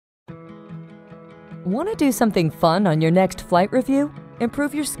Want to do something fun on your next flight review?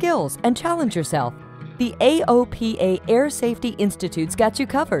 Improve your skills and challenge yourself. The AOPA Air Safety Institute's got you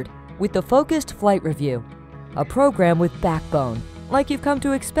covered with the Focused Flight Review, a program with backbone, like you've come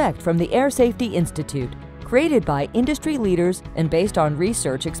to expect from the Air Safety Institute, created by industry leaders and based on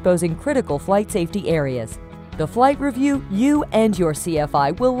research exposing critical flight safety areas. The flight review you and your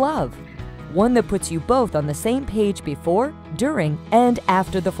CFI will love. One that puts you both on the same page before, during, and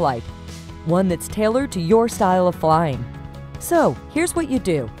after the flight. One that's tailored to your style of flying. So, here's what you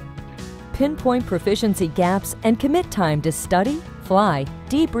do. Pinpoint proficiency gaps and commit time to study, fly,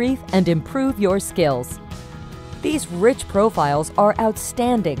 debrief, and improve your skills. These rich profiles are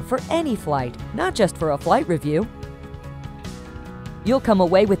outstanding for any flight, not just for a flight review. You'll come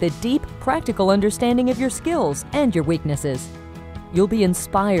away with a deep, practical understanding of your skills and your weaknesses. You'll be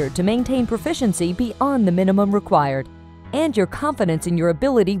inspired to maintain proficiency beyond the minimum required, and your confidence in your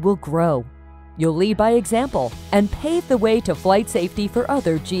ability will grow. You'll lead by example and pave the way to flight safety for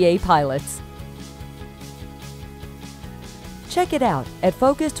other GA pilots. Check it out at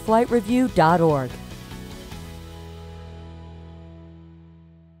focusedflightreview.org.